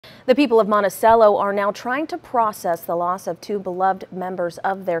The people of Monticello are now trying to process the loss of two beloved members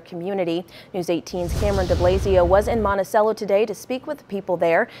of their community. News 18's Cameron DeBlasio was in Monticello today to speak with the people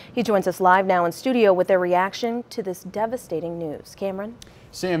there. He joins us live now in studio with their reaction to this devastating news. Cameron?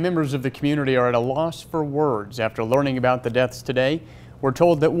 Sam, members of the community are at a loss for words after learning about the deaths today. We're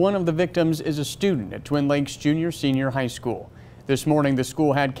told that one of the victims is a student at Twin Lakes Senior High School. This morning, the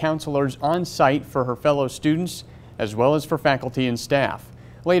school had counselors on site for her fellow students, as well as for faculty and staff.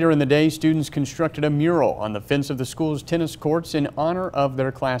 Later in the day, students constructed a mural on the fence of the school's tennis courts in honor of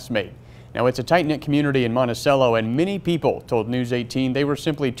their classmate. Now, it's a tight-knit community in Monticello, and many people told News 18 they were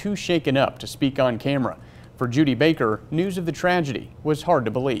simply too shaken up to speak on camera. For Judy Baker, news of the tragedy was hard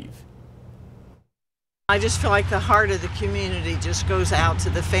to believe. I just feel like the heart of the community just goes out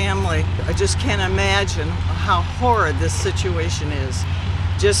to the family. I just can't imagine how horrid this situation is.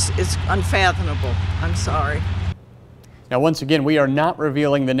 It's unfathomable. I'm sorry. Now, once again, we are not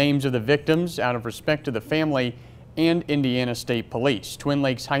revealing the names of the victims out of respect to the family and Indiana State Police. Twin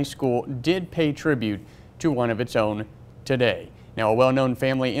Lakes High School did pay tribute to one of its own today. Now, a well-known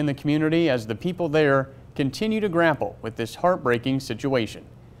family in the community as the people there continue to grapple with this heartbreaking situation.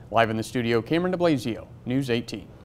 Live in the studio, Cameron DeBlasio, News 18.